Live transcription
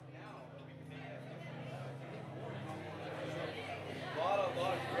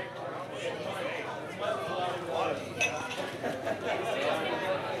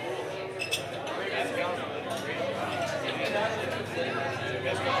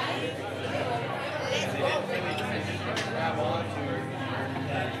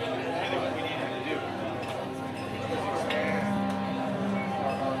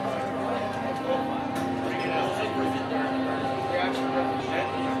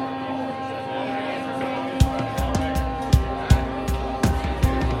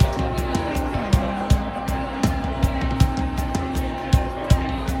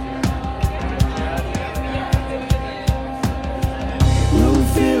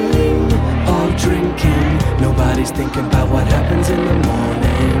Nobody's thinking about what happens in the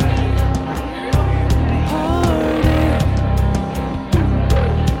morning. Party.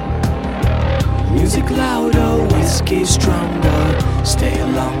 Music louder, whiskey stronger. Stay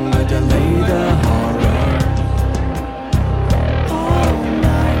longer, delay the horror. All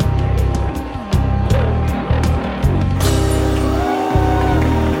night.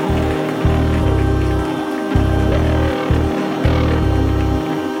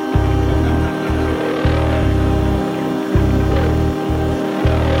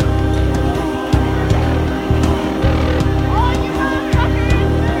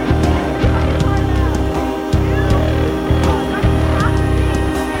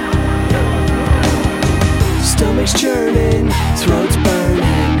 Stomach's churning, throat's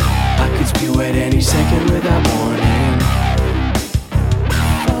burning. I could spew at any second without warning.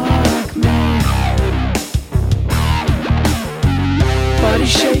 Fuck me. Body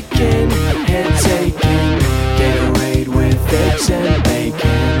shaking, head aching. Gatorade with eggs and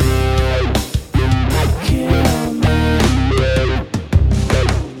bacon. Kill me.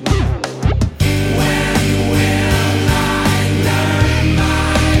 When will I learn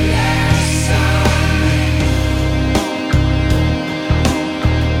my lesson?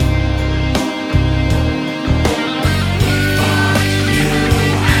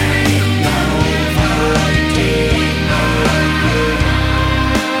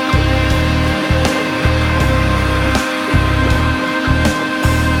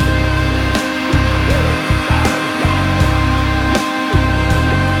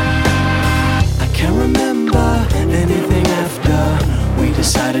 Anything after we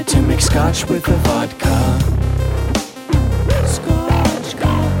decided to mix scotch with the vodka. Scotch.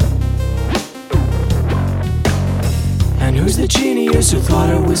 And who's the genius who thought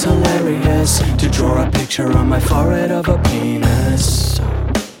it was hilarious to draw a picture on my forehead of a penis?